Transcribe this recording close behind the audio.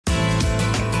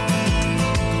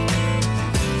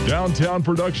Downtown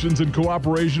Productions in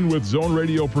cooperation with Zone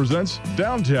Radio presents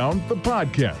Downtown, the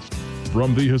podcast.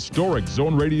 From the historic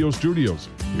Zone Radio studios,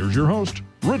 here's your host,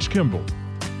 Rich Kimball.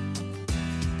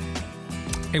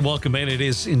 Hey, welcome in. It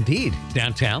is indeed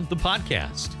Downtown, the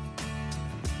podcast.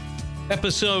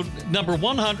 Episode number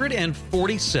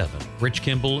 147. Rich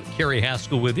Kimball, Kerry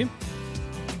Haskell with you.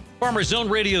 Farmer Zone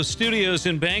Radio studios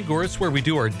in Bangor. It's where we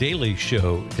do our daily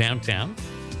show downtown.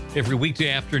 Every weekday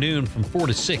afternoon from 4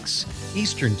 to 6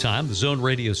 Eastern Time, the Zone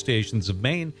Radio stations of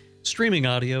Maine, streaming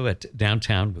audio at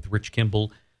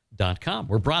downtownwithrichkimball.com.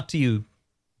 We're brought to you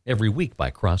every week by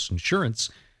Cross Insurance,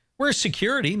 where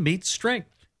security meets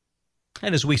strength.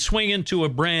 And as we swing into a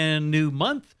brand new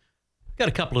month, got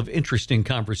a couple of interesting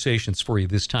conversations for you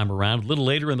this time around. A little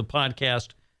later in the podcast,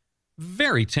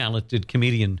 very talented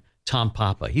comedian Tom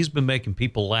Papa. He's been making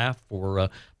people laugh for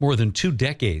more than 2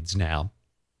 decades now.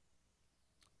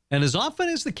 And as often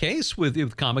is the case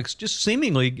with comics, just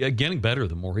seemingly getting better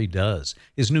the more he does.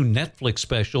 His new Netflix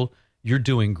special, You're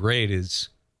Doing Great, it's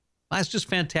just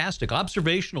fantastic.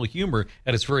 Observational humor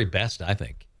at its very best, I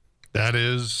think. That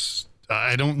is,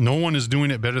 no one is doing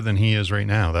it better than he is right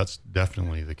now. That's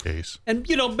definitely the case. And,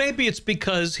 maybe it's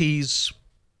because he's,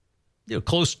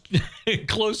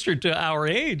 closer to our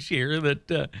age here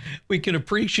that we can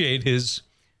appreciate his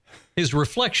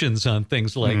reflections on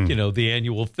things like, the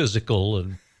annual physical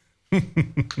and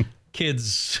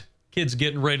kids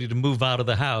getting ready to move out of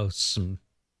the house and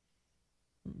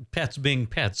pets being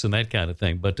pets and that kind of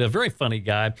thing. But a very funny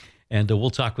guy, and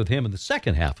we'll talk with him in the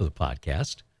second half of the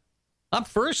podcast. Up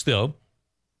first, though,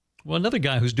 another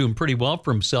guy who's doing pretty well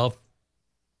for himself.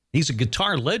 He's a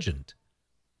guitar legend.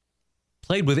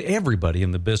 Played with everybody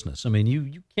in the business. I mean,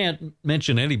 you can't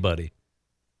mention anybody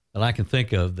that I can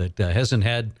think of that hasn't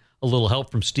had a little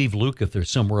help from Steve Lukather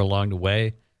somewhere along the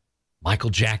way.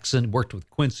 Michael Jackson worked with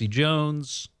Quincy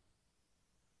Jones,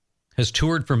 has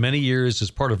toured for many years as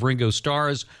part of Ringo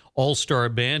Starr's all-star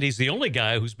band. He's the only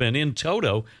guy who's been in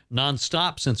toto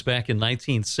nonstop since back in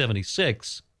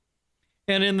 1976.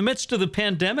 And in the midst of the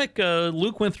pandemic,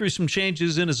 Luke went through some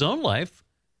changes in his own life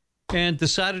and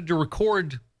decided to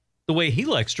record the way he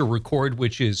likes to record,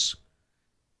 which is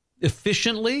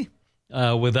efficiently,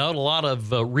 without a lot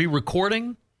of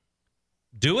re-recording.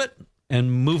 Do it and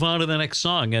move on to the next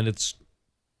song. And it's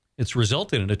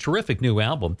resulted in a terrific new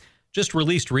album just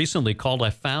released recently called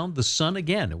I Found the Sun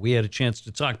Again. We had a chance to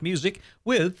talk music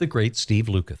with the great Steve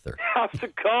Lukather. How's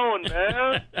it going,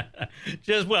 man?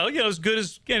 As good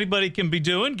as anybody can be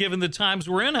doing, given the times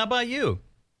we're in. How about you?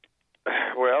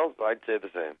 Well, I'd say the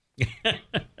same.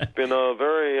 It's been a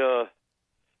very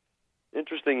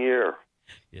interesting year.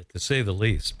 Yeah, to say the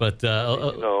least. But,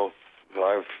 I'm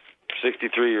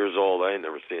 63 years old. I ain't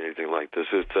never seen anything like this.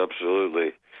 It's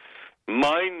absolutely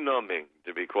mind-numbing,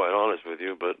 to be quite honest with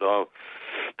you. But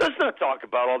let's not talk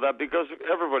about all that because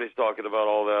everybody's talking about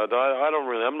all that.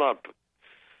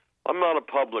 I'm not a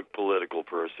public political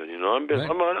person, I'm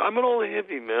an old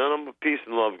hippie, man. I'm a peace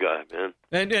and love guy, man.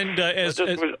 And I've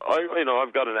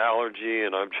got an allergy,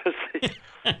 and I'm just,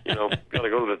 got to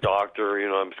go to the doctor.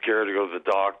 I'm scared to go to the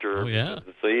doctor. Oh yeah.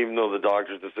 So even though the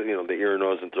doctor's, the ear,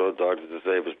 nose, and throat doctor's the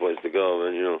safest place to go,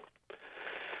 and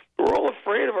we're all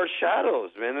afraid of our shadows,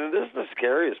 man. And this is the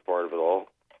scariest part of it all.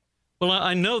 Well,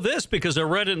 I know this because I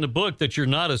read it in the book that you're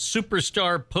not a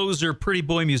superstar poser, pretty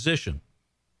boy musician.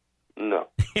 No.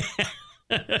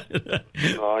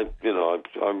 I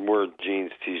wear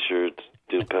jeans, t-shirts,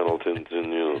 Pendletons,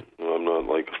 and I'm not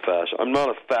like a fashion. I'm not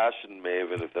a fashion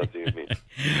maven, if that's what you mean.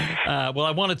 Well,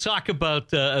 I want to talk about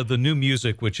the new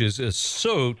music, which is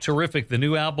so terrific. The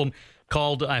new album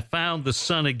called "I Found the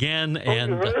Sun Again,"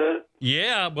 and you heard it?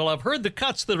 Yeah, well, I've heard the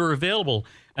cuts that are available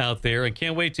out there, and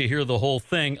can't wait to hear the whole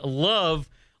thing. Love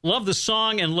the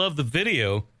song and love the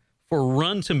video for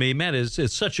 "Run to Me." Man,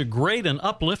 it's such a great and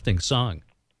uplifting song.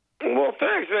 Well,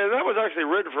 thanks, man. That was actually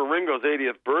written for Ringo's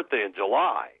 80th birthday in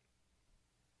July.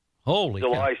 Holy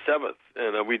July 7th.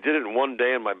 And we did it in one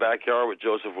day in my backyard with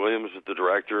Joseph Williams, the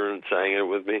director, and sang it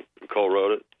with me.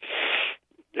 Co-wrote it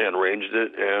and arranged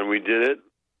it, and we did it.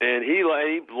 And he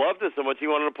loved it so much he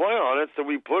wanted to play on it, so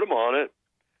we put him on it,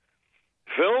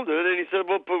 filmed it, and he said,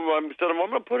 "Well, I'm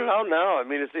going to put it out now." I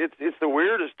mean, it's the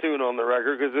weirdest tune on the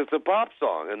record because it's a pop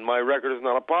song, and my record is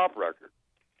not a pop record.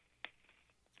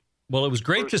 Well, it was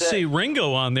great to see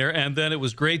Ringo on there, and then it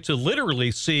was great to literally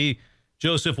see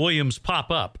Joseph Williams pop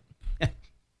up.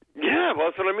 Yeah, well,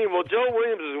 that's what I mean. Well, Joe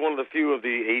Williams is one of the few of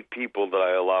the 8 people that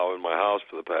I allow in my house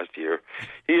for the past year.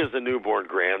 He is a newborn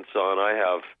grandson. I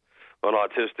have an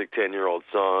autistic 10-year-old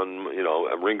son.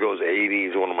 Ringo's 80.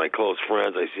 He's one of my close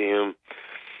friends. I see him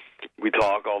We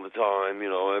talk all the time, you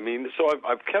know. I mean, so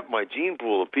I've kept my gene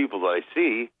pool of people that I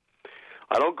see.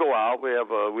 I don't go out. We have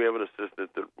an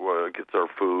assistant that gets our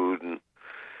food, and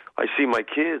I see my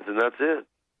kids, and that's it.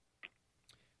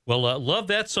 Well, love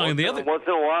that song. Once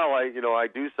in a while, I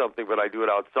do something, but I do it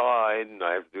outside, and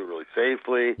I have to do it really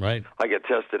safely. Right. I get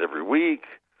tested every week.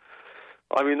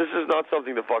 I mean, this is not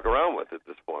something to fuck around with at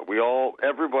this point.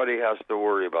 Everybody has to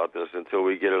worry about this until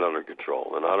we get it under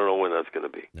control, and I don't know when that's going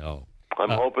to be. No. I'm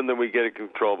hoping that we get it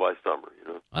controlled by summer.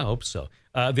 You know. I hope so.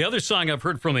 The other song I've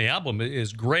heard from the album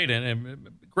is great and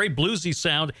great bluesy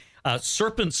sound.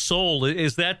 Serpent Soul,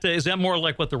 is that more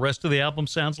like what the rest of the album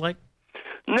sounds like?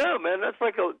 No, man, that's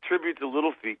like a tribute to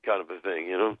Little Feat kind of a thing,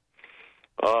 you know.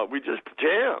 We just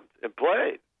jammed and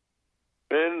played.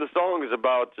 And the song is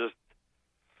about just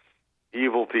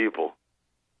evil people.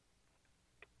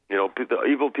 You know, the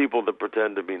evil people that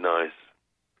pretend to be nice.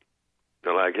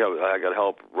 And I got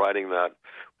help writing that.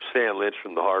 Stan Lynch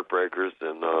from the Heartbreakers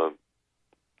and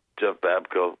Jeff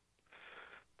Babko,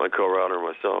 my co-writer,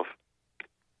 and myself.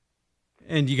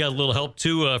 And you got a little help,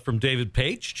 too, from David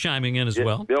Paich chiming in as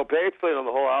well. Bill Paich played on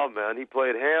the whole album, man. He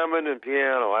played Hammond and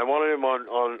piano. I wanted him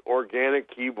on organic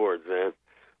keyboards, man.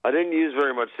 I didn't use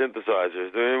very much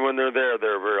synthesizers. And when they're there,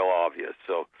 they're very obvious.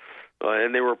 So,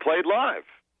 and they were played live.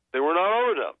 They were not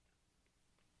overdubbed.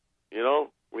 You know,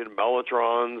 we had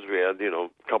Mellotrons. We had, a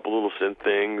couple little synth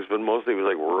things, but mostly it was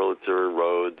like Wurlitzer,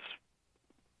 Rhodes,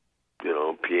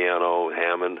 piano,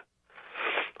 Hammond.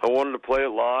 I wanted to play it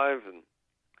live and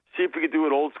see if we could do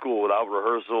it old school without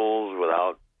rehearsals,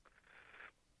 without,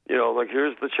 like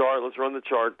here's the chart. Let's run the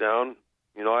chart down.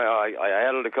 I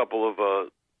added a couple of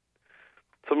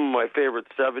some of my favorite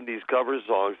 70s cover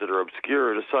songs that are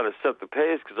obscure to sort of set the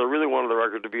pace because I really wanted the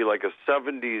record to be like a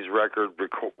 70s record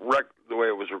the way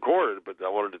it was recorded, but I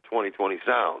wanted a 2020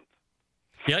 sound.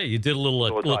 Yeah, you did a little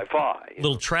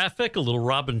little Traffic, a little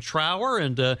Robin Trower,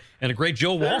 and a great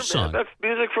Joe Walsh song. That's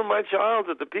music from my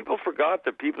childhood. The people forgot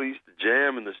that people used to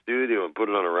jam in the studio and put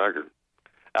it on a record.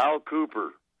 Al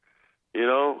Cooper,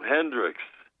 Hendrix.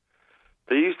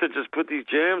 They used to just put these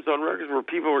jams on records where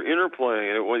people were interplaying,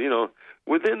 and it was,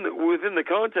 within the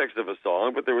context of a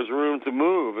song, but there was room to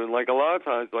move. And like a lot of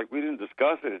times, like we didn't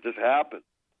discuss it; it just happened.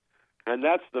 And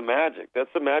that's the magic. That's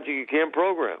the magic you can't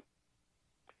program.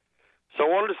 So I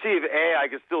wanted to see if I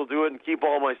could still do it and keep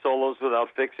all my solos without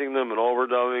fixing them and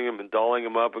overdubbing them and dulling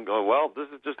them up and going, well, this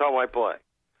is just how I play.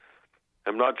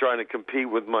 I'm not trying to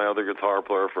compete with my other guitar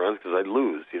player friends because I'd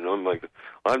lose.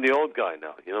 I'm the old guy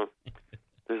now.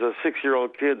 There's a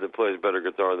 6-year-old kid that plays better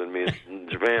guitar than me in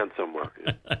Japan somewhere.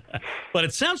 But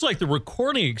it sounds like the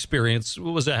recording experience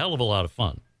was a hell of a lot of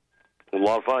fun. A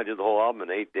lot of fun. I did the whole album in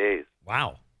 8 days.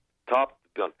 Wow. Top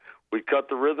done. We'd cut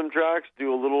the rhythm tracks,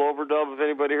 do a little overdub if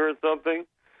anybody heard something,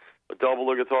 a double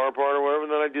the guitar part or whatever,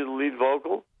 and then I do the lead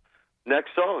vocal.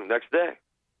 Next song, next day.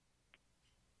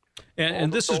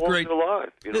 And this is great.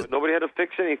 Live. Nobody had to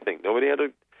fix anything. Nobody had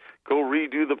to go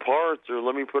redo the parts or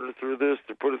let me put it through this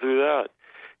or put it through that.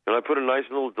 And I put a nice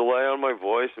little delay on my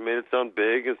voice and made it sound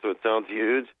big, and so it sounds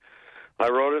huge. I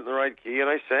wrote it in the right key, and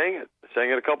I sang it. I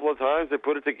sang it a couple of times. They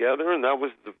put it together, and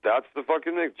that's the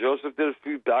fucking thing. Joseph did a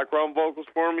few background vocals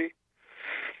for me.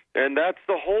 And that's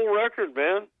the whole record,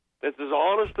 man. It's as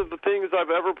honest of the things I've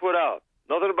ever put out.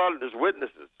 Nothing about it is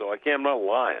witnesses, so I'm not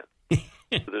lying.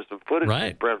 There's some footage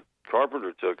that Brent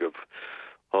Carpenter took of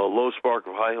Low Spark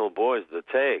of High Hill Boys. The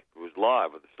take was live.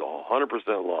 It's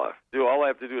 100% live. Dude, all I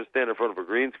have to do is stand in front of a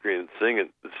green screen and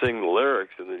sing the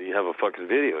lyrics, and then you have a fucking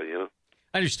video,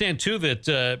 I understand, too,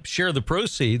 that share of the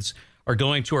proceeds are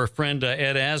going to our friend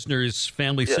Ed Asner's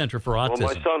Family Center for Autism.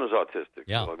 Well, my son is autistic.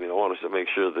 Yeah. So, I want us to make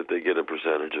sure that they get a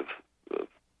percentage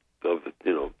of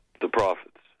the profits.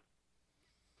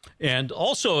 And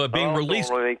also being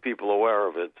released. I want to make people aware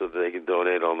of it so that they can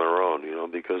donate on their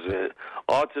own, because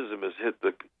autism has hit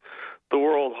the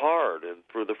world hard. And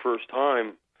for the first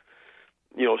time,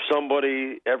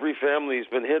 every family's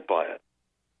been hit by it.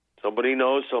 Somebody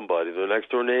knows somebody. Their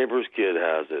next door neighbor's kid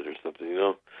has it or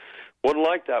something, Wasn't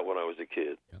like that when I was a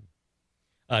kid.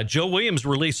 Yeah. Joe Williams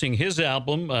releasing his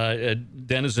album,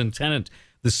 Denizen Tenant,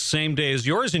 the same day as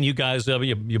yours, and you guys,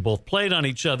 you both played on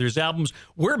each other's albums.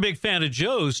 We're a big fan of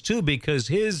Joe's, too, because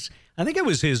I think it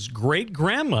was his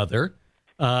great-grandmother,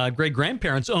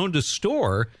 great-grandparents owned a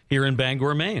store here in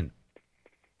Bangor, Maine.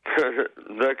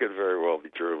 That could very well be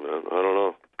true, man. I don't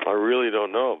know. I really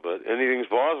don't know, but anything's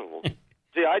possible.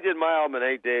 See, I did my album in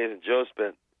 8 days, and Joe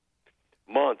spent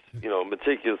months,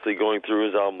 meticulously going through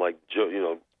his album like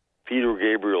Joe, Peter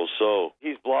Gabriel. So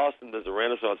he's blossomed as a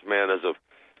Renaissance man, as a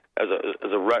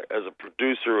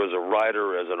producer, as a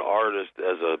writer, as an artist,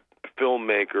 as a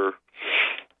filmmaker,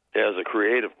 as a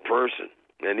creative person.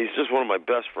 And he's just one of my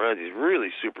best friends. He's really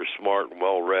super smart and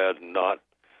well-read and not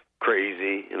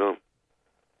crazy, you know.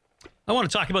 I want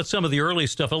to talk about some of the early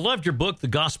stuff. I loved your book, The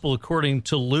Gospel According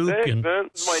to Luke. Thanks, and man.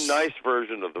 It's my nice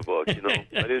version of the book, you know.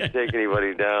 I didn't take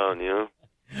anybody down, you know.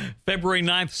 February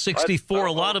 9th, 64.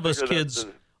 A lot of us kids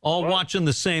all watching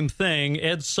the same thing.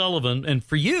 Ed Sullivan. And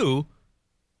for you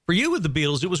with the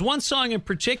Beatles, it was one song in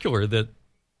particular that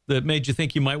made you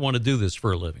think you might want to do this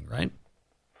for a living, right?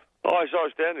 Oh, I saw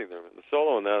her standing there. The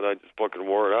solo on that, I just fucking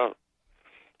wore it out.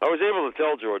 I was able to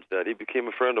tell George that. He became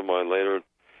a friend of mine later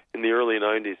in the early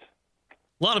 90s.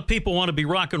 A lot of people want to be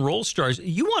rock and roll stars.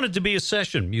 You wanted to be a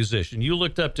session musician. You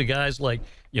looked up to guys like,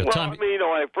 you know, well, Tom. I mean, you know,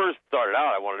 when I first started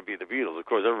out, I wanted to be the Beatles. Of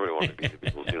course, everybody wanted to be the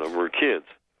Beatles. You know, we were kids.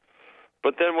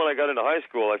 But then when I got into high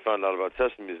school, I found out about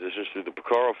session musicians through the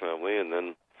Porcaro family, and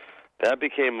then that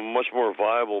became a much more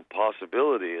viable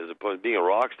possibility as opposed to being a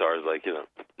rock star is like, you know,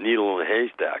 needle in a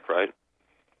haystack, right?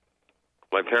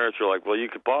 My parents were like, well, you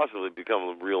could possibly become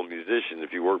a real musician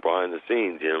if you work behind the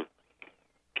scenes, you know.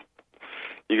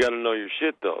 You got to know your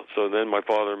shit, though. So then my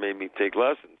father made me take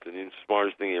lessons, and he's the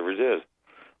smartest thing he ever did.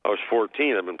 I was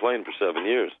 14. I've been playing for 7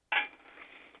 years.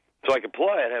 So I could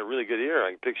play. I had a really good ear.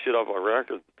 I could pick shit off my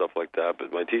records and stuff like that.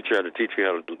 But my teacher had to teach me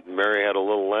how to Mary Had a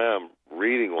Little Lamb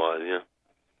reading-wise, yeah.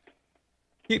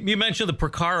 You mentioned the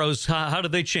Porcaros. How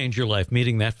did they change your life,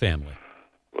 meeting that family?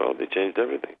 Well, they changed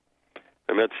everything.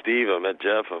 I met Steve. I met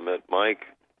Jeff. I met Mike.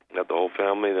 I met the whole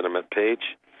family. Then I met Paige.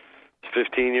 I was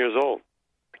 15 years old.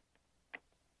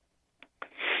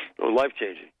 It was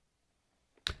life-changing.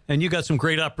 And you got some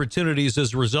great opportunities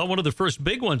as a result. One of the first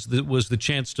big ones was the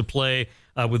chance to play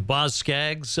with Boz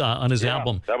Scaggs on his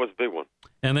album. That was a big one.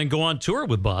 And then go on tour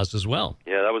with Boz as well.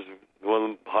 Yeah, that was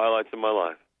one of the highlights of my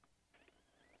life.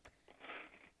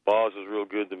 Boz was real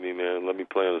good to me, man. Let me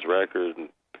play on his record and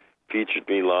featured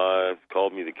me live,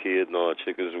 called me the kid and all that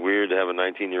shit. 'Cause it's weird to have a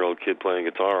 19-year-old kid playing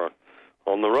guitar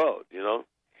on the road, you know?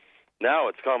 Now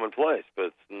it's commonplace,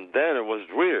 but then it was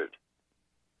weird.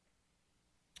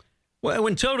 Well,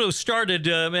 when Toto started,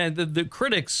 man, the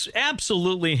critics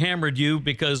absolutely hammered you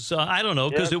because, I don't know,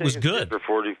 because it was good. For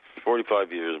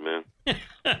 45 years, man.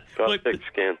 Got thick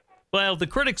skin. Well, the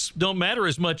critics don't matter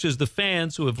as much as the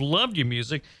fans who have loved your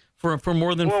music for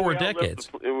more than 4 decades.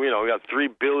 You know, we got 3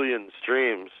 billion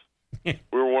streams. We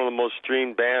were one of the most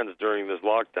streamed bands during this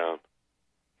lockdown.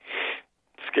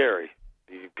 Scary.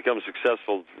 You become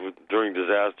successful during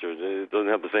disasters. It doesn't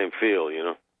have the same feel, you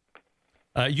know.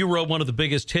 You wrote one of the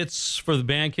biggest hits for the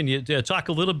band. Can you talk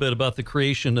a little bit about the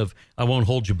creation of I Won't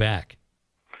Hold You Back?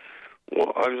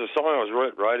 Well, it was a song I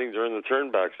was writing during the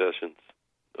Turnback sessions,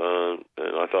 and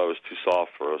I thought it was too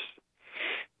soft for us.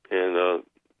 And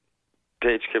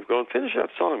Paige kept going, finish that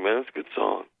song, man. It's a good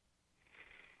song.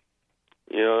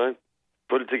 You know, I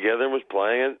put it together and was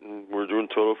playing it, and we were doing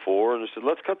Toto 4, and I said,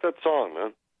 let's cut that song,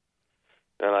 man.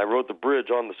 And I wrote the bridge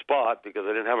on the spot because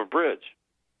I didn't have a bridge.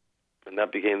 And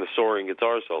that became the soaring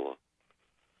guitar solo.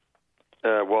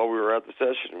 While we were at the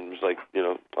session, it was like, you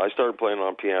know, I started playing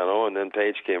on piano, and then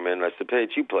Paige came in, and I said,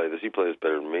 Paige, you play this. You play this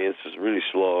better than me. It's just really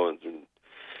slow, and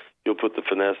you'll put the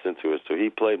finesse into it. So he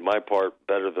played my part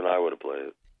better than I would have played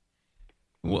it.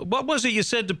 What was it you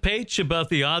said to Paige about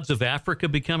the odds of Africa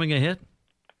becoming a hit?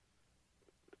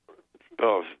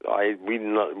 Oh, we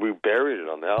buried it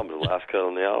on the album, the last cut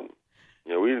on the album.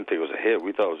 You know, we didn't think it was a hit.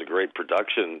 We thought it was a great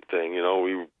production thing. You know,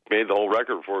 we made the whole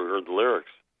record before we heard the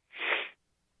lyrics.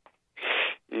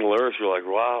 And the lyrics were like,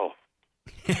 wow,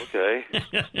 okay.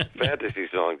 Fantasy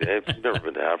song, Dave. You've never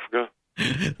been to Africa.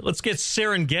 Let's get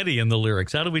Serengeti in the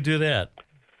lyrics. How do we do that?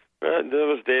 That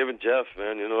was Dave and Jeff,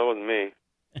 man. You know, that wasn't me.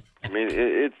 I mean,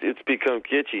 it's become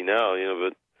kitschy now, you know,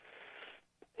 but,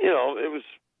 you know, it was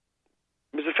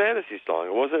a fantasy song.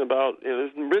 It wasn't about, you know,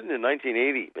 it was written in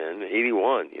 1980, man,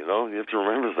 81, you know. You have to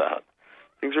remember that.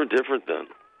 Things were different then.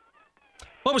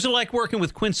 What was it like working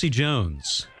with Quincy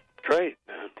Jones? Great,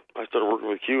 man. I started working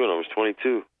with Q when I was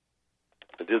 22.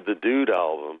 I did the Dude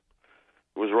album.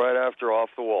 It was right after Off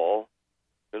the Wall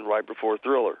and right before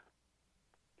Thriller.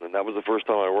 And that was the first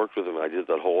time I worked with him. I did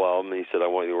that whole album. He said, I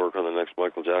want you to work on the next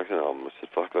Michael Jackson album. I said,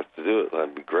 fuck, let's do it.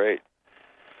 That'd be great.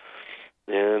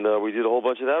 And we did a whole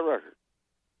bunch of that record.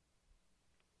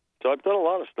 So I've done a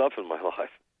lot of stuff in my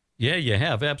life. Yeah, you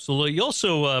have. Absolutely. You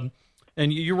also,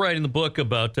 and you write in the book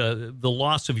about the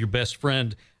loss of your best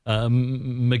friend,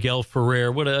 Miguel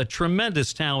Ferrer. What a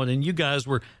tremendous talent. And you guys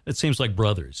were, it seems like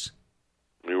brothers.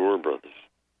 We were brothers.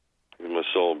 He was my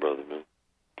soul brother, man.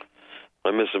 I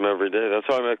miss him every day. That's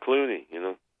how I met Clooney, you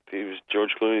know.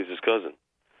 George Clooney's his cousin.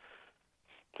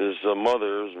 His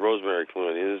mother was Rosemary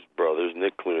Clooney. His brother's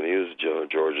Nick Clooney, who's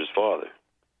George's father.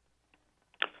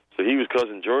 So So he was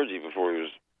Cousin Georgie before he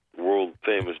was world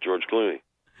famous George Clooney.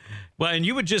 Well, and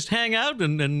you would just hang out,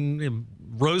 and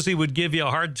Rosie would give you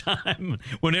a hard time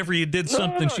whenever you did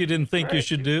something she didn't think you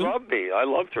should She do. loved me. I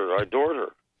loved her. I adored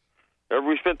her.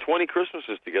 We spent 20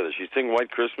 Christmases together. She'd sing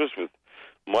White Christmas with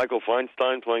Michael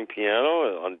Feinstein playing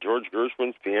piano on George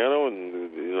Gershwin's piano, and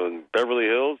in Beverly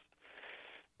Hills.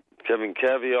 Having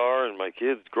caviar and my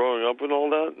kids growing up and all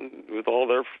that, and with all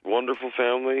their wonderful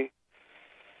family,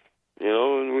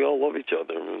 and we all love each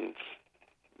other. And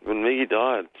when Miggy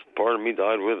died, part of me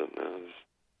died with him. Man. It was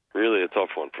really a tough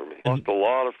one for me. Lost a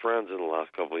lot of friends in the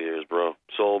last couple of years, bro.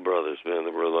 Soul brothers, man,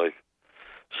 that were like,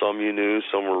 some you knew,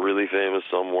 some were really famous,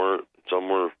 some weren't. Some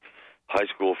were high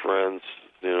school friends,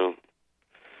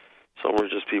 Some were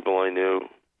just people I knew,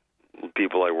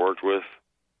 people I worked with.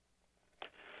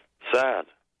 Sad.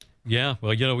 Yeah,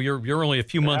 well, you're only a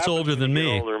few months older than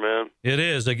me. Older, man. It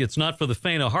is. Like, it's not for the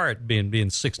faint of heart being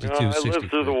 62, I 63. lived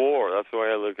through the war. That's the way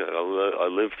I look at it. I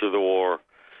lived through the war,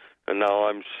 and now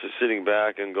I'm sitting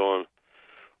back and going,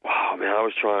 wow, man, I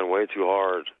was trying way too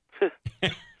hard.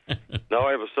 Now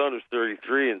I have a son who's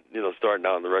 33 and, starting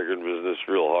out in the record business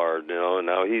real hard, and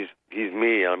now he's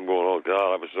me. I'm going, oh,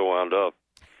 God, I was so wound up.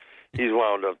 He's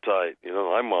wound up tight.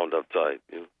 I'm wound up tight.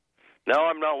 Now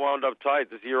I'm not wound up tight.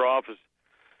 This year off has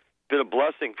been a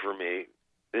blessing for me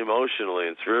emotionally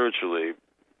and spiritually.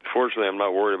 Fortunately, I'm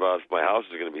not worried about if my house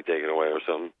is going to be taken away or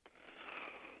something.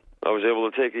 I was able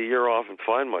to take a year off and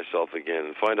find myself again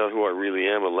and find out who I really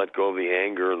am and let go of the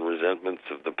anger and resentments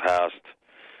of the past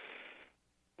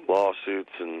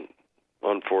lawsuits and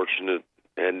unfortunate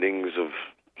endings of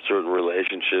certain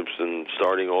relationships and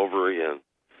starting over again.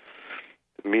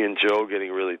 Me and Joe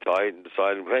getting really tight and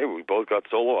deciding, hey, we both got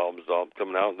solo albums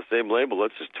coming out on the same label.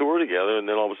 Let's just tour together. And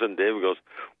then all of a sudden David goes,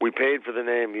 we paid for the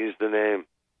name, use the name.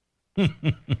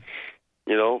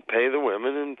 Pay the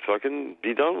women and fucking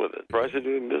be done with it. Price of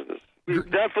doing business. We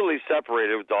definitely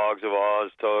separated with Dogs of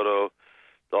Oz, Toto.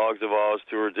 Dogs of Oz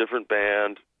tour, different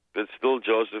band. It's still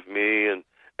Joseph, me, and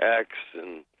X,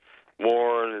 and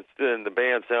Warren. And the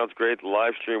band sounds great. The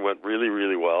live stream went really,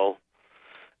 really well.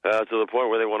 To the point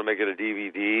where they want to make it a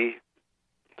DVD.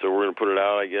 So we're going to put it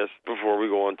out, I guess, before we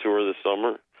go on tour this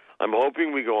summer. I'm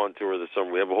hoping we go on tour this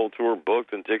summer. We have a whole tour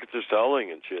booked, and tickets are selling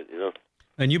and shit,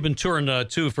 And you've been touring,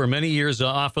 too, for many years,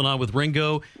 off and on with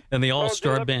Ringo and the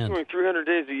All-Star Band. I've been doing 300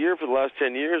 days a year for the last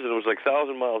 10 years, and it was like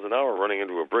 1,000 miles an hour running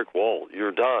into a brick wall.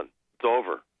 You're done. It's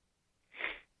over.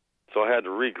 So I had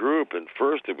to regroup, and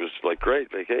first it was like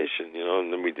great vacation,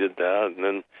 and then we did that, and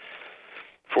then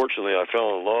fortunately I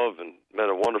fell in love and met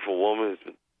a wonderful woman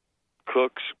who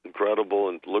cooks incredible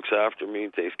and looks after me,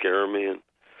 takes care of me, and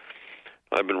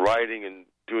I've been writing and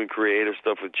doing creative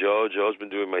stuff with Joe. Joe's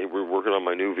been we're working on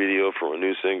my new video for a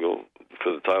new single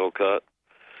for the title cut.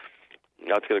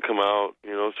 That's going to come out,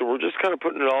 so we're just kind of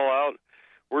putting it all out.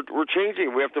 We're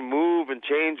changing. We have to move and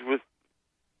change with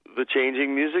the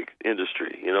changing music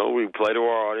industry. We play to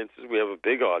our audiences. We have a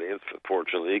big audience,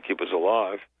 fortunately, keep us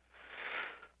alive.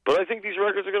 But I think these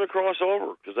records are going to cross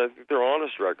over because I think they're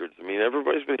honest records. I mean,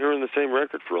 everybody's been hearing the same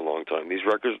record for a long time. These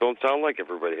records don't sound like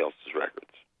everybody else's records.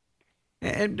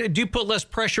 And do you put less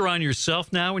pressure on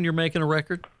yourself now when you're making a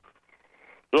record?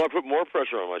 No, I put more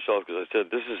pressure on myself because I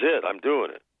said, this is it. I'm doing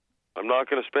it. I'm not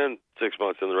going to spend 6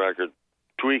 months in the record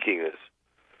tweaking this.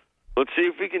 Let's see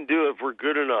if we can do it if we're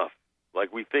good enough,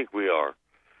 like we think we are.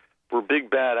 We're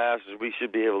big badasses. We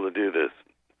should be able to do this.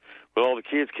 But all the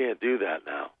kids can't do that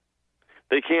now.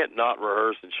 They can't not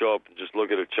rehearse and show up and just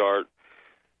look at a chart,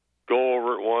 go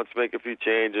over it once, make a few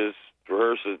changes,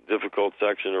 rehearse a difficult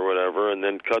section or whatever, and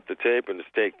then cut the tape and it's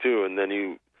take two, and then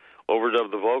you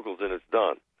overdub the vocals and it's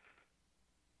done.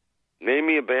 Name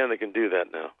me a band that can do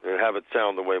that now and have it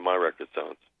sound the way my record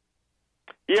sounds.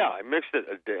 Yeah, I mixed it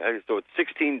a day, so it's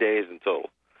 16 days in total.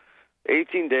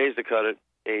 18 days to cut it,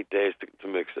 8 days to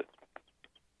mix it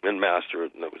and master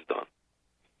it, and that was done.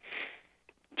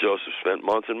 Joseph spent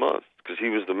months and months because he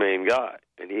was the main guy,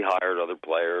 and he hired other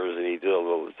players, and he did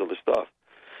all this other stuff,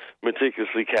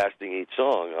 meticulously casting each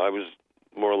song. I was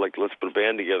more like, let's put a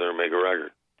band together and make a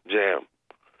record. Jam.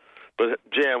 But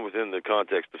jam within the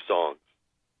context of songs.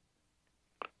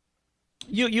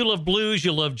 You love blues,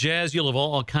 you love jazz, you love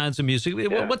all kinds of music.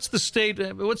 Yeah. What's the state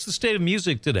of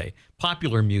music today?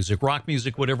 Popular music, rock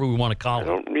music, whatever we want to call it.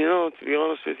 To be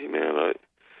honest with you, man,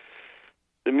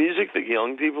 the music that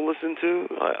young people listen to,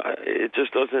 it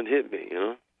just doesn't hit me,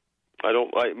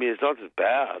 I mean, it's not just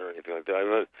bad or anything like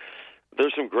that.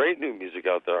 There's some great new music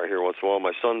out there I hear once in a while.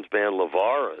 My son's band,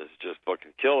 Lavara, is just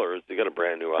fucking killer. They got a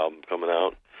brand new album coming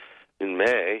out in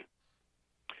May.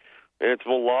 And it's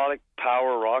melodic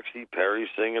power, Roxy Perry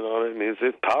singing on it. I mean,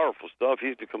 it's powerful stuff.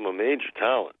 He's become a major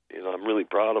talent. You know, I'm really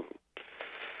proud of him.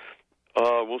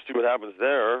 We'll see what happens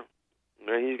there.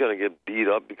 Man, he's going to get beat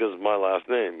up because of my last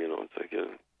name. You know, it's like,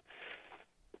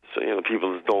 so, you know,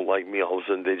 people that don't like me, all of a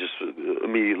sudden they just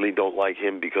immediately don't like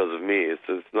him because of me.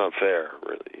 It's not fair,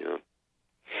 really, you know.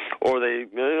 Or they,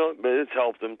 you know, but it's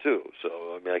helped them too. So,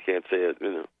 I mean, I can't say it,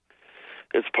 you know.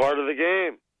 It's part of the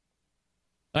game.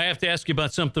 I have to ask you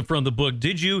about something from the book.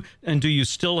 Did you and do you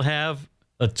still have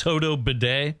a Toto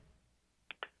bidet?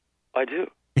 I do.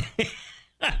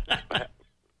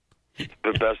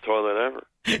 The best toilet ever.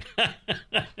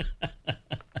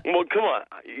 Well, come on.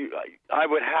 I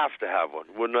would have to have one,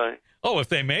 wouldn't I? Oh, if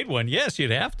they made one, yes,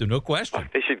 you'd have to, no question.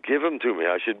 They should give them to me.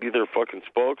 I should be their fucking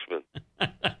spokesman.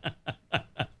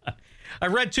 I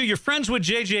read, too, you're friends with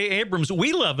J.J. Abrams.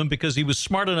 We love him because he was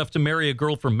smart enough to marry a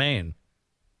girl from Maine.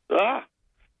 Ah,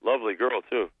 lovely girl,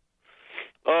 too.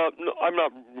 No, I'm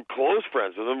not close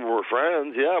friends with him. We're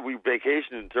friends, yeah. We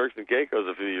vacationed in Turks and Caicos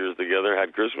a few years together,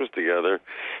 had Christmas together,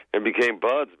 and became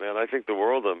buds, man. I think the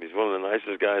world of him. He's one of the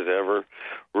nicest guys ever.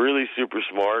 Really super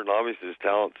smart, and obviously his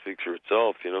talent speaks for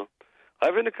itself, you know. I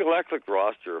have an eclectic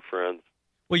roster of friends.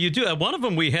 Well, you do. One of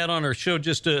them we had on our show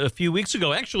just a few weeks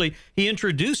ago. Actually, he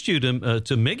introduced you to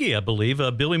Miggy, I believe,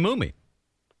 Billy Mooney.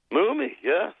 Mooney,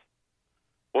 yes.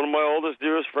 One of my oldest,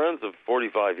 dearest friends of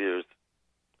 45 years.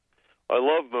 I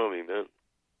love Mooney, man.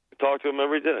 I talk to him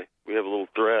every day. We have a little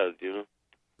thread, you know.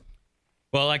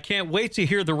 Well, I can't wait to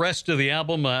hear the rest of the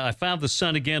album. I Found the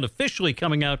Sun Again, officially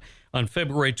coming out on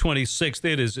February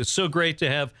 26th. It's so great to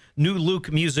have new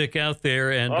Luke music out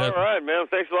there. And all right, man.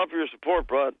 Thanks a lot for your support,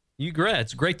 bud.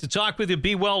 It's great to talk with you.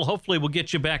 Be well. Hopefully we'll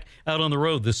get you back out on the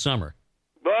road this summer.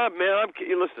 But, man,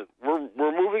 listen, we're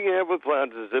moving ahead with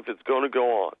plans as if it's going to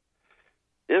go on.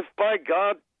 If, by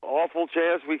God, awful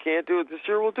chance we can't do it this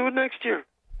year, we'll do it next year.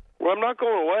 Well, I'm not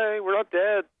going away. We're not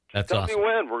dead. That's Tell awesome. me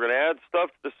when. We're going to add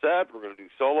stuff to the set. We're going to do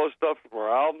solo stuff from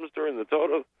our albums during the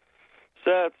Toto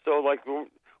set. So, like, we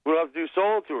don't have to do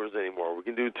solo tours anymore. We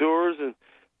can do tours and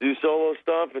do solo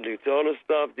stuff and do Toto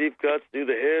stuff, deep cuts, do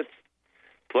the hits,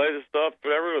 play the stuff,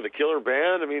 whatever, with a killer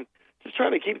band. I mean, just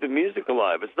trying to keep the music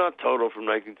alive. It's not Toto from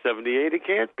 1978. It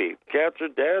can't be. Cats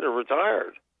are dead or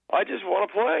retired. I just want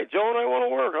to play. Joe and I want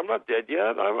to work. I'm not dead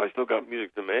yet. I still got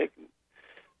music to make.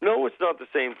 No, it's not the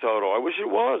same Toto. I wish it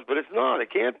was, but it's not.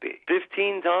 It can't be.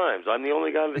 15 times. I'm the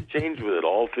only guy that changed with it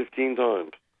all 15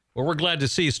 times. Well, we're glad to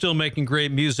see you still making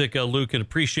great music, Luke, and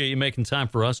appreciate you making time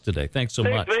for us today. Thanks so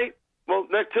much. Mate. Well,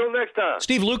 till next time.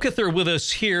 Steve Lukather with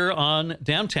us here on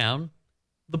Downtown,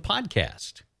 the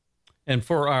podcast. And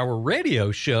for our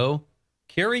radio show,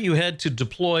 Kerry, you had to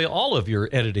deploy all of your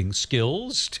editing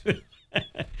skills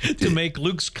to make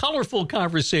Luke's colorful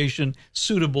conversation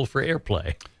suitable for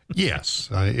airplay. Yes,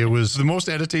 it was the most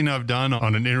editing I've done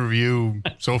on an interview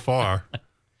so far.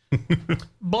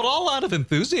 But all out of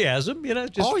enthusiasm, you know,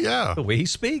 just the way he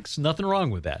speaks. Nothing wrong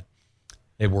with that.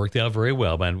 It worked out very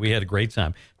well, man. We had a great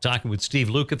time talking with Steve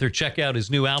Lukather. Check out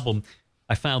his new album,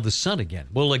 I Found the Sun Again.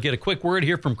 We'll get a quick word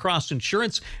here from Cross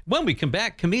Insurance. When we come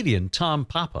back, comedian Tom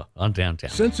Papa on Downtown.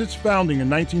 Since its founding in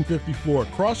 1954,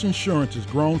 Cross Insurance has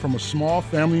grown from a small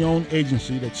family-owned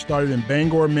agency that started in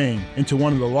Bangor, Maine, into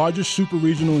one of the largest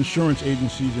super-regional insurance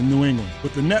agencies in New England.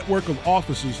 With a network of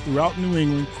offices throughout New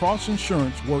England, Cross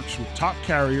Insurance works with top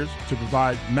carriers to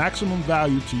provide maximum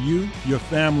value to you, your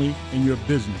family, and your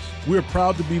business. We are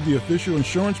proud to be the official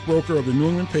insurance broker of the New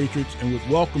England Patriots and would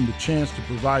welcome the chance to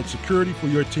provide security for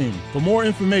your team. For more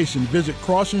information, visit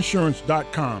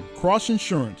crossinsurance.com. Cross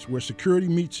Insurance, where security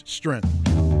meets strength.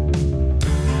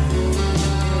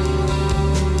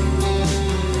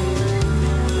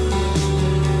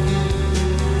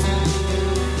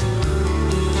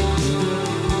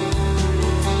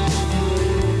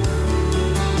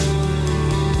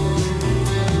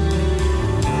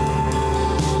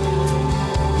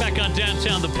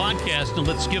 Downtown the podcast, and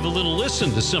let's give a little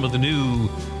listen to some of the new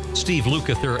Steve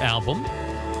Lukather album.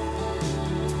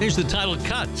 Here's the title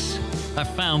cuts, I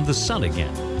Found the Sun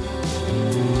Again.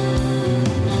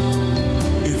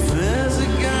 If there's a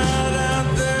God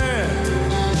out there,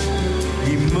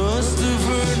 he must have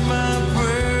heard my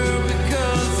prayer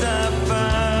because I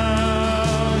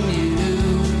found you.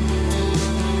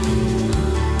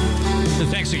 And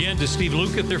thanks again to Steve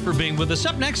Lukather for being with us.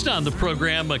 Up next on the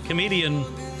program, a comedian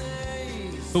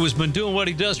who has been doing what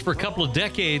he does for a couple of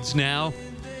decades now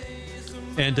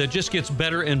and just gets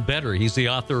better and better. He's the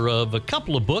author of a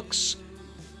couple of books.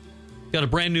 Got a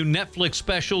brand new Netflix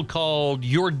special called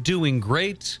You're Doing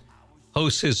Great.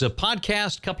 hosts his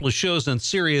podcast, couple of shows on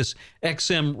Sirius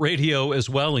XM radio as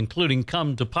well, including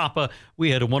Come to Papa.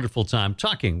 We had a wonderful time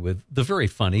talking with the very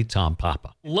funny Tom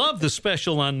Papa. Love the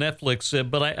special on Netflix,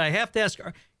 but I have to ask,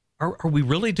 are we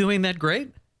really doing that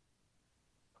great?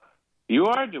 You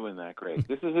are doing that great.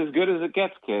 This is as good as it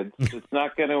gets, kids. It's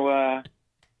not going to,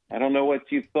 I don't know what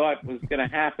you thought was going to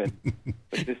happen,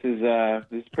 but this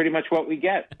is pretty much what we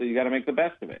get. So you got to make the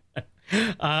best of it.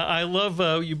 I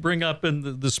love you bring up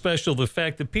in the special the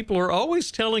fact that people are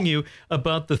always telling you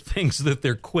about the things that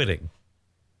they're quitting.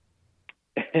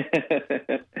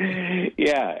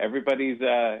 Yeah, everybody's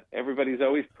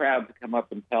always proud to come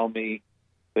up and tell me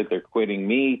that they're quitting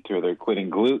meat or they're quitting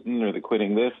gluten or they're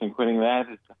quitting this and quitting that.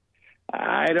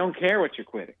 I don't care what you're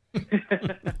quitting.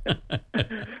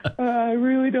 I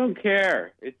really don't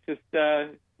care. It's just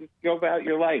go about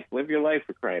your life. Live your life,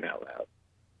 for crying out loud.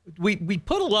 We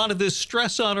put a lot of this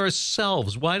stress on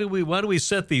ourselves. Why do we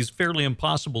set these fairly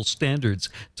impossible standards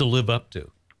to live up to?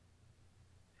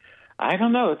 I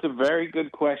don't know. It's a very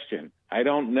good question. I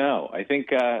don't know. I think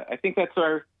that's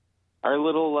our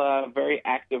little very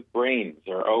active brains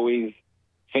are always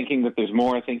thinking that there's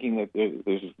more, thinking that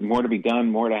there's more to be done,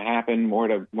 more to happen,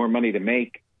 more money to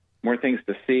make, more things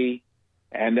to see,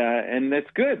 and that's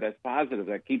good. That's positive.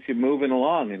 That keeps you moving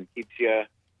along and keeps you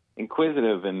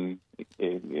inquisitive, and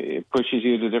it pushes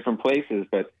you to different places.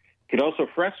 But it could also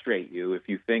frustrate you if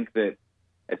you think that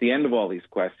at the end of all these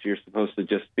quests, you're supposed to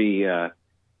just be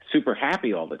super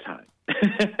happy all the time.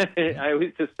 I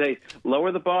always just say,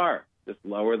 lower the bar. Just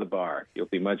lower the bar. You'll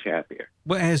be much happier.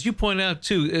 Well, as you point out,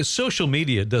 too, social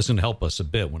media doesn't help us a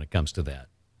bit when it comes to that.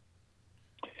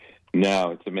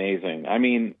 No, it's amazing. I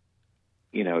mean,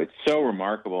 it's so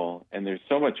remarkable, and there's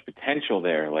so much potential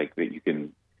there, like that you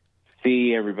can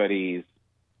see everybody's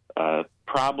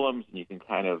problems, and you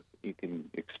can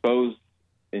expose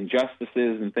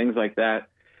injustices and things like that.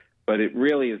 But it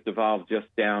really has devolved just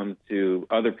down to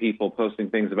other people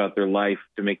posting things about their life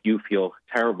to make you feel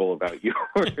terrible about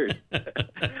yours.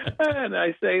 And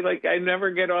I say, I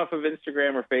never get off of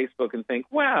Instagram or Facebook and think,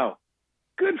 wow,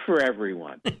 good for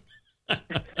everyone.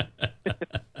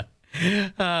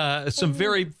 Some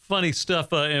very funny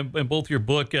stuff in both your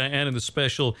book and in the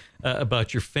special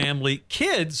about your family,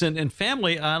 kids and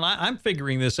family. I'm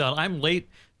figuring this out. I'm late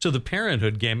to the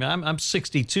parenthood game. I'm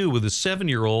 62 with a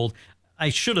 7-year-old. I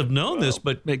should have known this,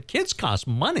 but kids cost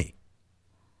money.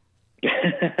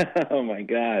 Oh my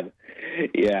God.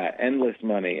 Yeah. Endless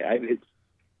money.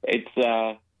 It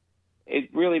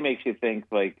really makes you think,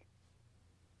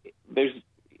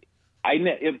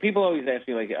 people always ask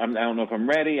me, I don't know if I'm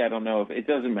ready. I don't know if it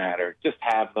doesn't matter. Just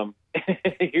have them.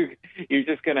 You're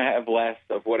just going to have less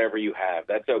of whatever you have.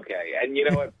 That's okay. And you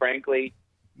know what, frankly,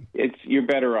 you're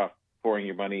better off pouring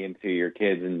your money into your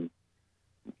kids and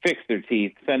fix their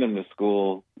teeth, send them to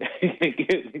school,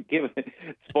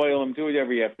 spoil them, do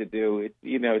whatever you have to do.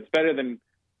 It's better than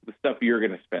the stuff you're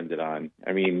going to spend it on.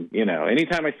 I mean,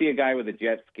 anytime I see a guy with a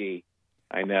jet ski,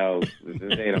 I know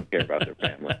they don't care about their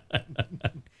family.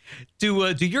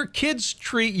 Do your kids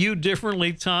treat you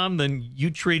differently, Tom, than you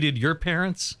treated your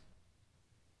parents?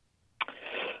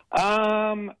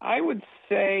 I would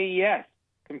say yes,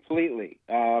 completely.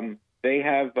 They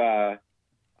have.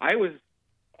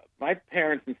 My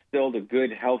parents instilled a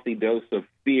good, healthy dose of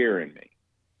fear in me.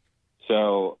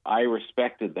 So I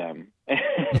respected them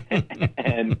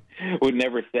and would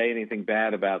never say anything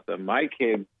bad about them. My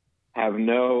kids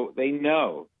they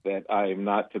know that I am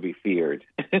not to be feared.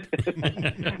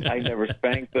 I never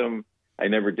spanked them. I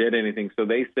never did anything. So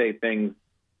they say things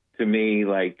to me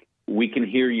like, we can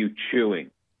hear you chewing.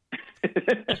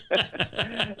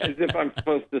 As if I'm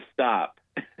supposed to stop.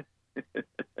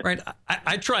 Right.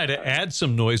 I try to add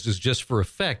some noises just for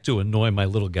effect to annoy my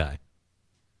little guy.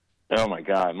 Oh, my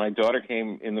God. My daughter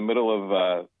came in the middle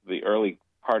of the early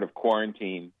part of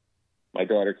quarantine. My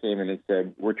daughter came in and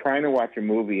said, we're trying to watch a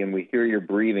movie and we hear your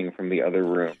breathing from the other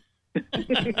room.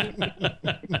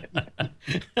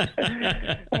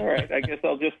 All right. I guess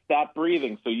I'll just stop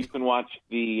breathing so you can watch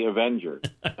The Avengers.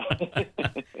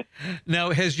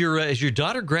 Now, has your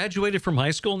daughter graduated from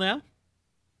high school now?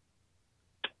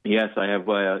 Yes, I have.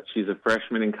 She's a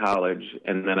freshman in college,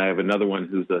 and then I have another one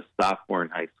who's a sophomore in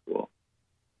high school.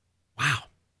 Wow,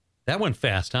 that went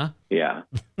fast, huh? Yeah,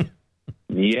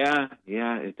 yeah.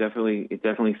 It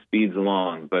definitely speeds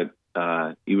along. But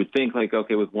you would think,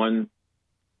 okay, with one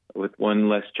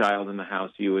less child in the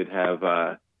house, you would have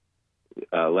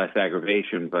less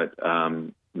aggravation. But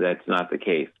that's not the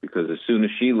case, because as soon as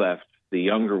she left, the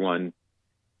younger one,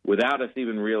 without us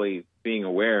even really being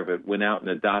aware of it, went out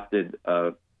and adopted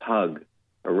a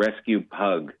rescue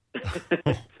pug.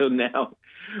 So now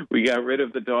we got rid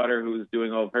of the daughter who was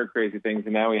doing all of her crazy things,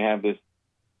 and now we have this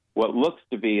what looks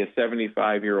to be a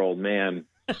 75-year-old man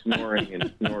snoring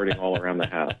and snorting all around the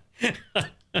house.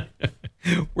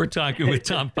 We're talking with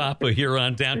Tom Papa here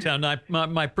on Downtown.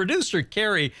 My producer,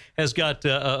 Carrie, has got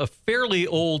a fairly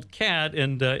old cat,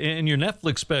 and in your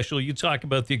Netflix special, you talk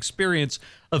about the experience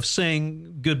of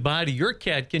saying goodbye to your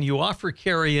cat. Can you offer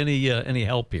Carrie any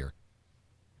help here?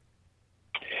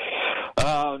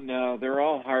 Oh, no, they're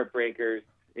all heartbreakers.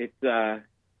 There's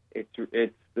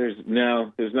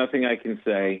nothing I can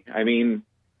say. I mean,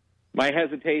 my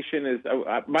hesitation is,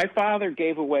 my father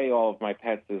gave away all of my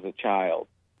pets as a child.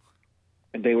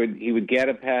 And he would get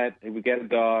a pet, he would get a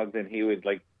dog, then he would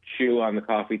like chew on the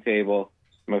coffee table.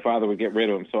 My father would get rid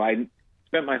of him. So I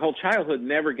spent my whole childhood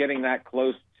never getting that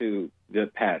close to the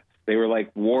pets. They were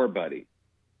like war buddies.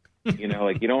 You know,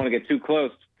 like you don't want to get too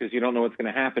close because you don't know what's going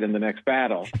to happen in the next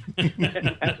battle.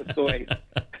 That was the way.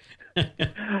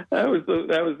 That was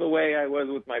the way I was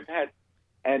with my pets.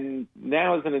 And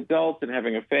now as an adult and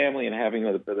having a family and having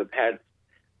the pets,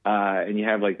 and you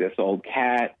have like this old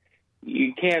cat,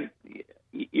 you can't.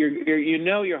 You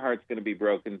know your heart's going to be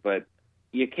broken, but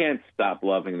you can't stop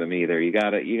loving them either. You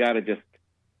gotta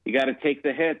take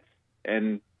the hits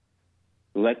and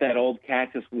let that old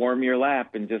cat just warm your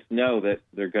lap and just know that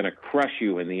they're going to crush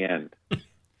you in the end.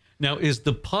 Now, is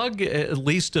the pug at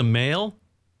least a male?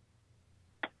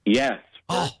 Yes,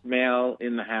 first male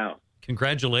in the house.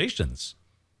 Congratulations.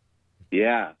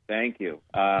 Yeah, thank you.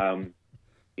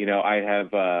 You know,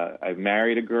 I've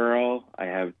married a girl. I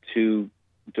have 2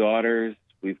 daughters.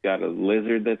 We've got a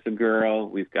lizard that's a girl.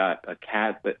 We've got a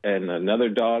cat and another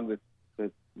dog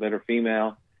that are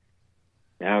female.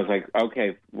 And I was like,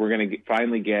 okay, we're going to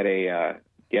finally get a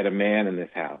man in this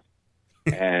house.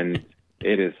 And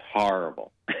it is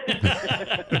horrible.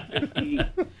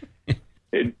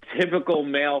 In typical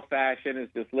male fashion, is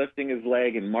just lifting his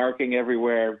leg and marking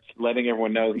everywhere, letting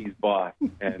everyone know he's boss.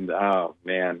 And, oh,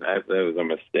 man, that was a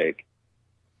mistake.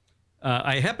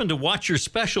 I happened to watch your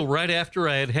special right after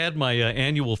I had my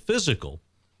annual physical,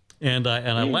 and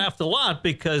I laughed a lot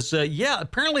because,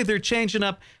 apparently they're changing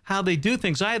up how they do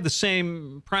things. I had the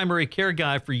same primary care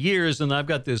guy for years, and I've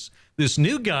got this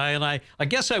new guy, and I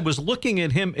guess I was looking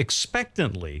at him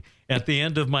expectantly at the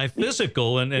end of my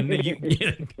physical, and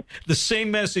the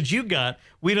same message you got,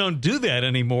 we don't do that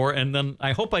anymore, and then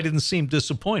I hope I didn't seem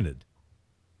disappointed.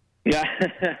 Yeah,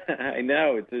 I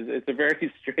know. It's a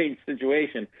very strange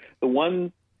situation. The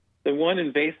one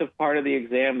invasive part of the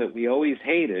exam that we always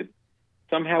hated,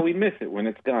 somehow we miss it when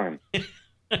it's gone.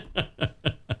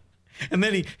 And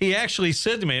then he actually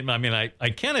said to me, I mean, I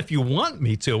can if you want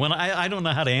me to, and I don't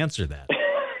know how to answer that.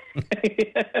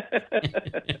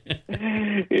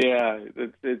 Yeah,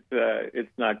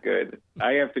 it's not good.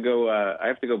 I have to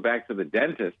go back to the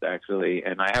dentist actually,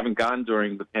 and I haven't gone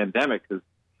during the pandemic because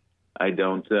I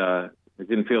didn't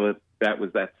feel that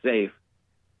was that safe.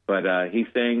 But he's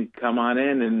saying, come on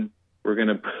in and we're going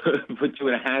to put you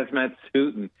in a hazmat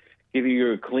suit and give you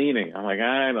your cleaning. I'm like,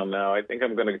 I don't know. I think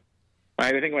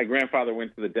my grandfather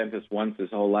went to the dentist once his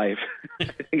whole life. I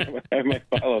think I might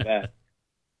follow that.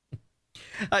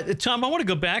 Tom, I want to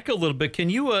go back a little bit. Can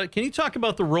you talk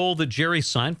about the role that Jerry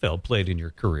Seinfeld played in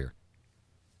your career?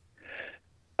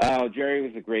 Oh, Jerry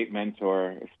was a great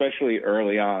mentor, especially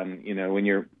early on, you know, when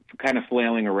you're kind of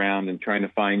flailing around and trying to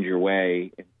find your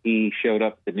way. He showed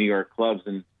up at the New York clubs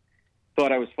and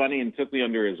thought I was funny and took me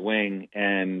under his wing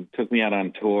and took me out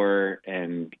on tour.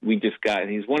 And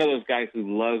he's one of those guys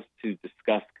who loves to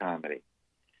discuss comedy.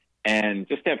 And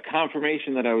just to have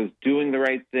confirmation that I was doing the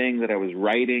right thing, that I was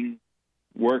writing,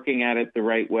 working at it the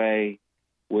right way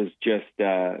was just,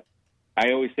 I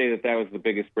always say that was the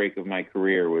biggest break of my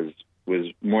career was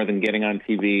more than getting on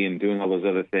TV and doing all those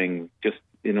other things. Just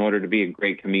in order to be a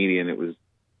great comedian, it was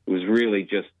really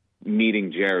just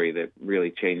meeting Jerry that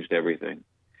really changed everything.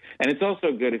 And it's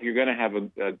also good if you're going to have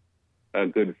a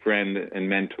good friend and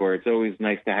mentor. It's always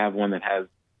nice to have one that has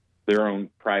their own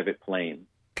private plane.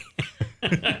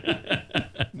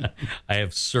 I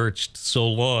have searched so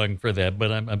long for that,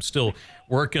 but I'm still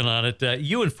working on it.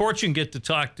 You and Fortune get to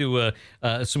talk to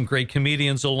some great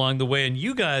comedians along the way, and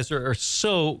you guys are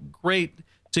so great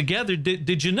together.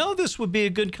 Did you know this would be a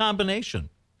good combination?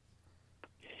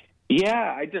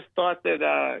 Yeah, I just thought that,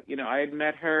 I had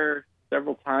met her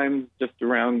several times just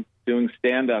around doing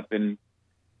stand-up, and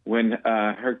when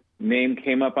her name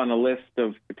came up on a list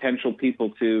of potential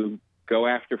people to go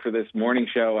after for this morning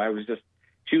show,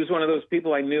 she was one of those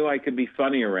people I knew I could be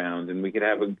funny around, and we could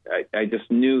have I just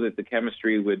knew that the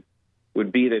chemistry would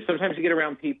be there. Sometimes you get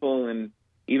around people, and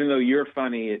even though you're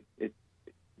funny,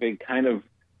 they kind of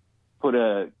put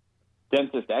a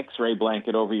dentist X-ray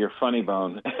blanket over your funny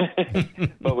bone.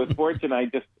 But with Fortune,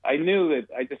 I knew that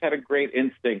I just had a great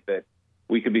instinct that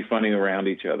we could be funny around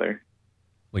each other.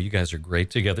 Well, you guys are great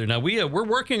together. Now, we're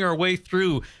working our way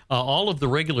through all of the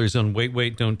regulars on Wait,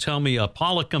 Wait, Don't Tell Me.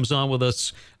 Paula comes on with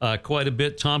us quite a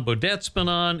bit. Tom Baudette's been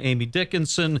on, Amy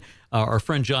Dickinson, our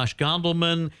friend Josh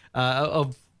Gondelman.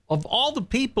 Of all the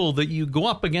people that you go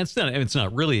up against, and it's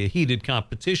not really a heated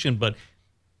competition, but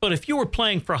if you were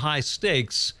playing for high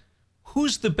stakes,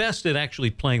 who's the best at actually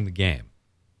playing the game?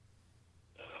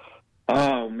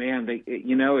 Oh, man,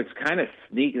 it's kind of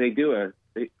sneaky.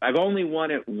 I've only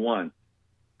won it once.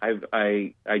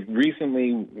 I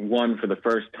recently won for the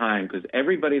first time because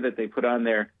everybody that they put on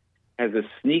there has a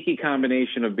sneaky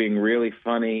combination of being really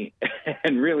funny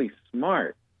and really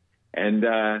smart. And,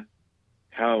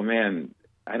 oh, man,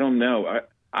 I don't know.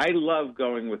 I love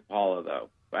going with Paula, though.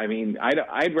 I mean,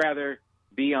 I'd rather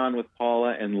be on with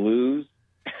Paula and lose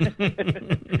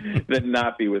than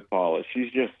not be with Paula.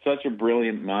 She's just such a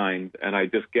brilliant mind, and I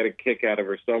just get a kick out of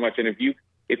her so much. And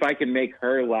if I can make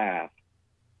her laugh,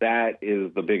 that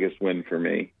is the biggest win for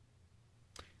me.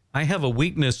 I have a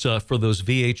weakness for those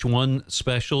VH1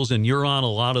 specials, and you're on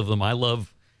a lot of them. I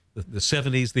love the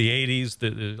 70s, the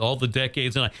 80s, all the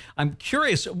decades. And I'm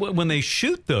curious, when they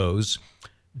shoot those,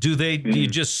 do you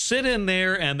just sit in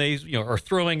there and they are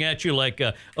throwing at you like,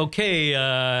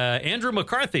 Andrew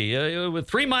McCarthy with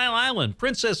 3 Mile Island,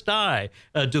 Princess Di?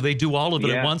 Do they do all of it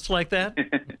at once like that?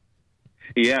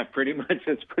 Yeah, pretty much.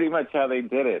 That's pretty much how they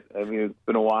did it. I mean, it's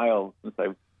been a while since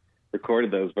I've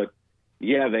recorded those, but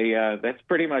yeah, that's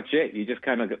pretty much it. You just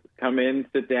kind of come in,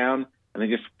 sit down, and they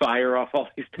just fire off all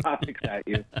these topics at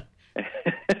you.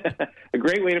 A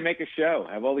great way to make a show.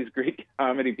 Have all these great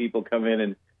comedy people come in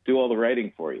and do all the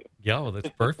writing for you. Yeah, well, that's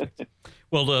perfect.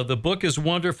 Well, the book is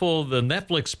wonderful. The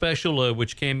Netflix special,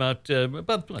 which came out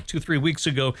about 2-3 weeks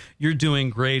ago, You're Doing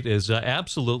Great, is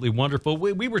absolutely wonderful.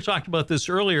 We were talking about this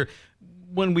earlier.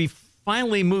 When we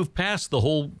finally move past the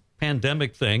whole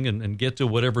pandemic thing and get to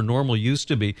whatever normal used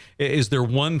to be, is there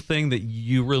one thing that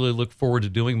you really look forward to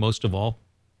doing most of all?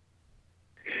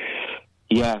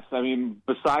 Yes. I mean,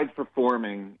 besides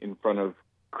performing in front of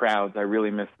crowds, I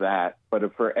really miss that.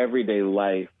 But for everyday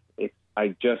life, it's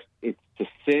to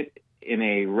sit in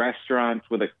a restaurant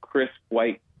with a crisp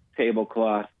white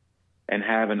tablecloth and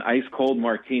have an ice cold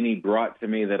martini brought to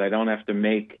me that I don't have to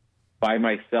make by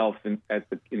myself in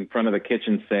front of the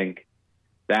kitchen sink.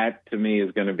 That to me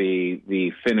is going to be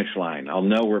the finish line. I'll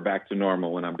know we're back to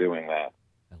normal when I'm doing that.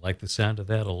 I like the sound of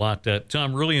that a lot.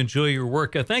 Tom, really enjoy your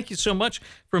work. Thank you so much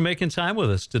for making time with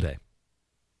us today.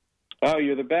 Oh,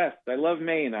 you're the best. I love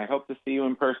Maine. I hope to see you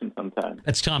in person sometime.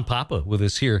 That's Tom Papa with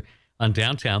us here on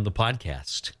Downtown, the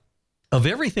podcast. Of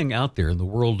everything out there in the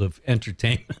world of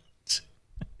entertainment,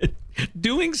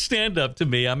 doing stand-up to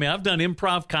me, I mean, I've done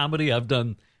improv comedy, I've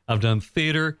done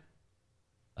theater,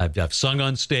 I've sung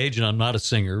on stage, and I'm not a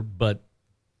singer, but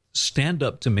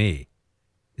stand-up to me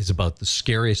is about the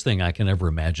scariest thing I can ever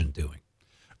imagine doing.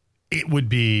 It would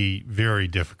be very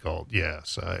difficult,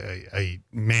 yes. I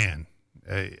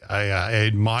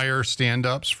admire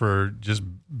stand-ups for just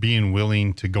being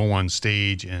willing to go on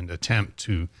stage and attempt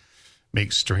to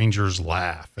make strangers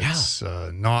laugh. It's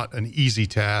not an easy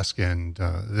task, and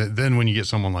then when you get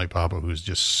someone like Papa who's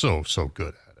just so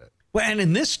good at it. Well, and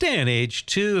in this day and age,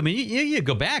 too, I mean, you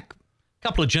go back a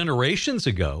couple of generations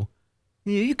ago,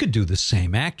 you could do the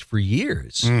same act for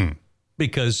years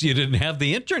because you didn't have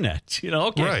the internet.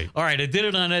 Okay, right. All right, I did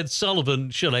it on Ed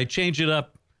Sullivan. Should I change it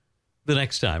up the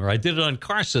next time? Or I did it on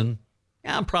Carson.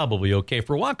 Yeah, I'm probably okay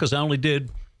for a while because I only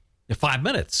did 5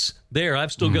 minutes there.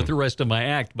 I've still got the rest of my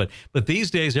act. But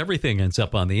these days, everything ends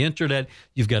up on the internet.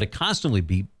 You've got to constantly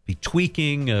be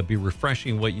tweaking, be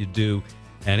refreshing what you do.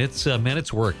 And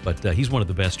it's work, but he's one of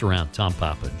the best around, Tom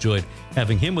Papa. Enjoyed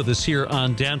having him with us here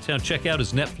on Downtown. Check out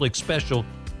his Netflix special,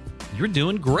 You're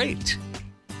Doing Great.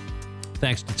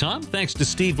 Thanks to Tom. Thanks to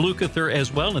Steve Lukather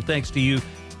as well. And thanks to you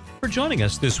for joining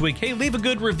us this week. Hey, leave a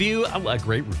good review. A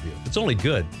great review. It's only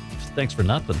good. Thanks for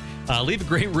nothing. Leave a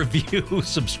great review,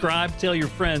 subscribe, tell your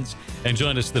friends, and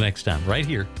join us the next time right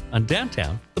here on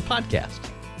Downtown, the podcast.